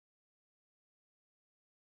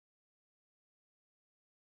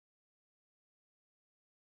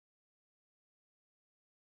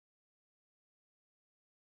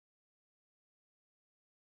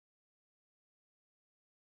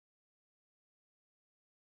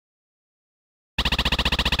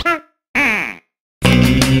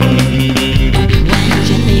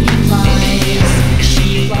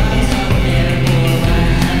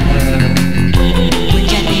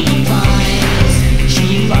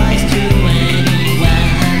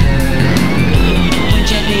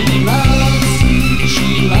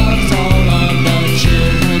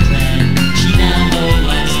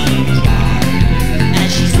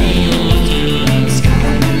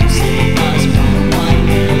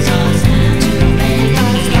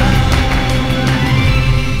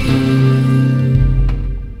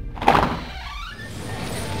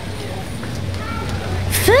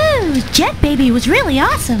baby was really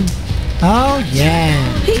awesome. Oh, yeah.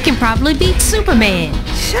 He can probably beat Superman.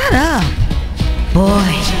 Shut up.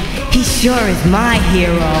 Boy, he sure is my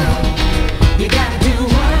hero.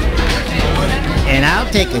 And I'll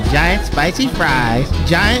take a giant spicy fries,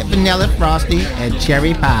 giant vanilla frosty, and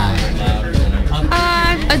cherry pie.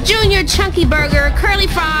 A junior chunky burger, curly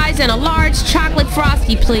fries, and a large chocolate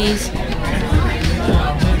frosty, please.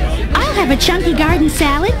 I'll have a chunky garden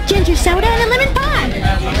salad, ginger soda, and a lemon pie.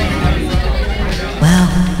 Well,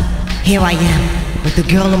 here I am with the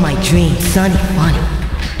girl of my dreams, Sunny Funny.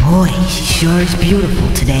 Boy, she sure is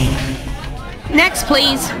beautiful today. Next,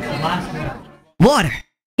 please. Water.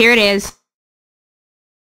 Here it is.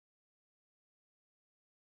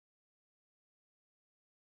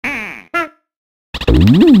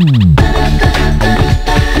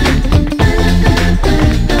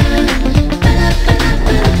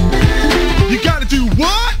 You gotta do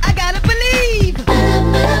what? I gotta believe.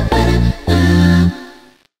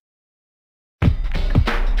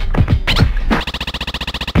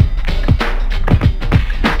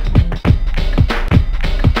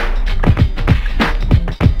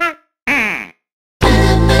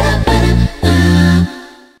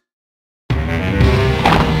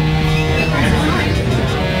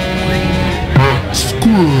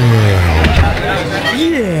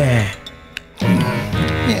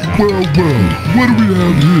 Well, what do we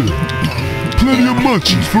have here? Plenty of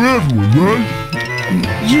munchies for everyone, right?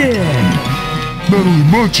 Yeah. Not only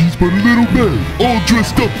munchies, but a little bag, all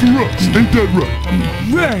dressed up for us, ain't that right?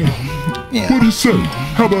 Right. What do you say?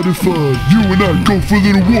 How about if you and I go for a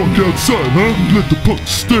little walk outside, huh? Let the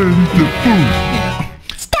punks stay and eat their food.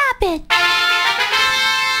 Stop it!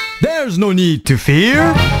 There's no need to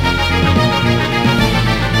fear.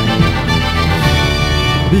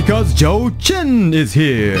 Because Joe Chin is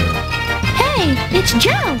here. Hey, it's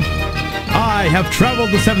Joe. I have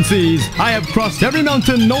traveled the 7 seas. I have crossed every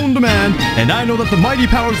mountain known to man. And I know that the mighty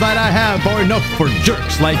powers that I have are enough for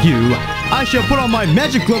jerks like you. I shall put on my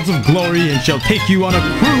magic gloves of glory and shall take you on a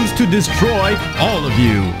cruise to destroy all of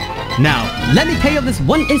you. Now, let me tell you this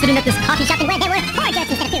one incident at this coffee shop where there were 4 jerks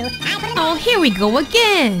instead of 2. Oh, here we go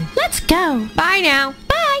again. Let's go. Bye now.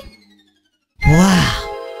 Bye. Wow.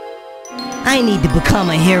 I need to become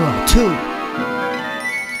a hero too.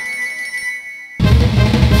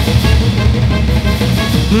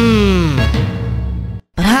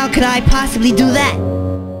 But how could I possibly do that?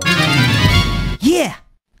 Yeah,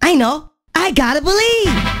 I know. I gotta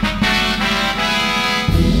believe.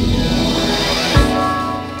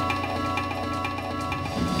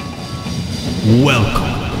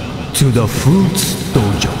 Welcome to the Fruits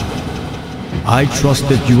Dojo. I trust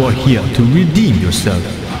that you are here to redeem yourself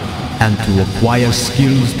and to acquire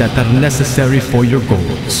skills that are necessary for your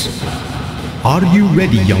goals. Are you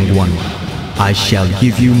ready, young one? I shall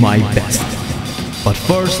give you my best. But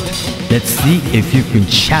first, let's see if you can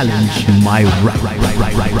challenge my right.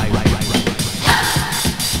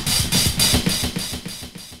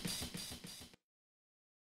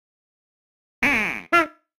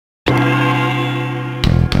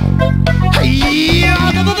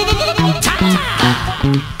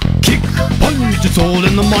 Kick, punch, it's all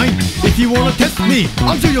in the mind. If you wanna test me,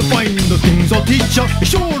 I'm sure you'll find the things I'll teach ya.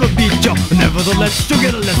 Sure to beat ya. Nevertheless, you'll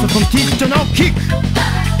get a lesson from teacher. Now kick,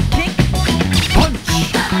 punch,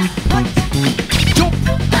 chop,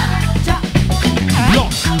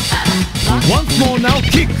 block. Once more now,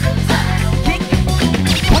 kick,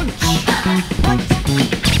 punch,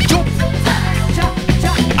 chop,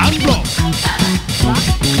 and block.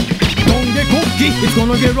 Don't get cocky, it's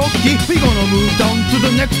gonna get rocky. We're gonna move down to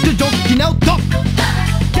the next jockey. Now duck,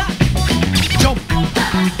 jump,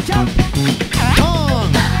 turn,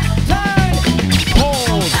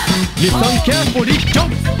 pause, listen carefully,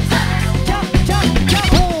 jump,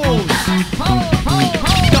 pause,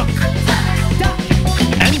 duck,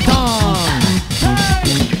 and turn.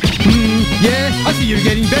 Yeah, I see you're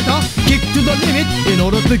getting better. Kick to the limit in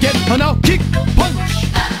order to get her. Now kick, punch,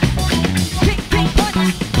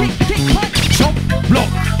 chop, block,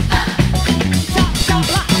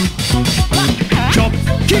 chop,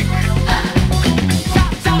 kick,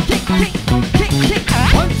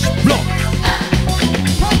 punch, block.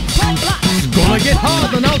 It's gonna get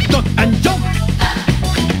harder now. Duck and jump,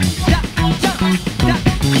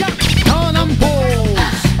 turn and pose,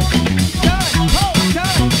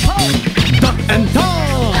 duck and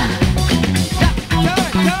turn,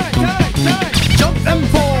 jump and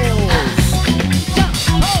pose.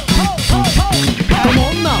 Come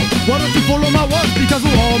on now, why don't you follow my words, because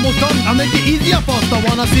we're almost done. I'll make it easier first. I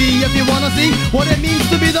wanna see if you wanna see what it means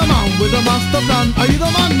to be the man with a master plan. Are you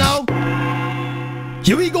the man now?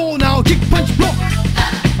 Here we go now. Kick, punch, block,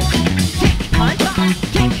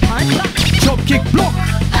 Chop kick block.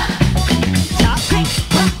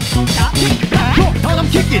 Block, Tadam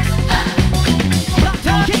kick it.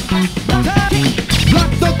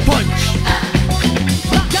 Black duck punch.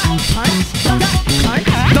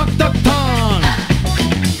 Duck duck tongue.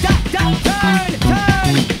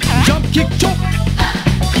 Jump kick chop.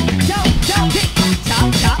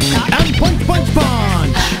 And punch punch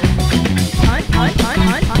punch.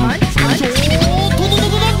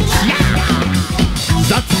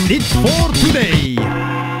 That's it for today.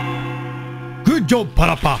 Good job,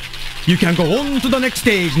 Parappa. You can go on to the next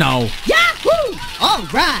stage now. Yahoo! All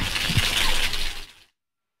right.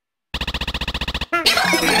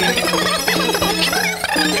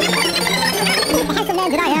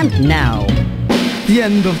 Now. The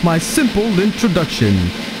end of my simple introduction.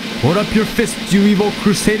 Hold up your fists, you evil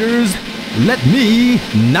crusaders. Let me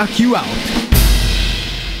knock you out.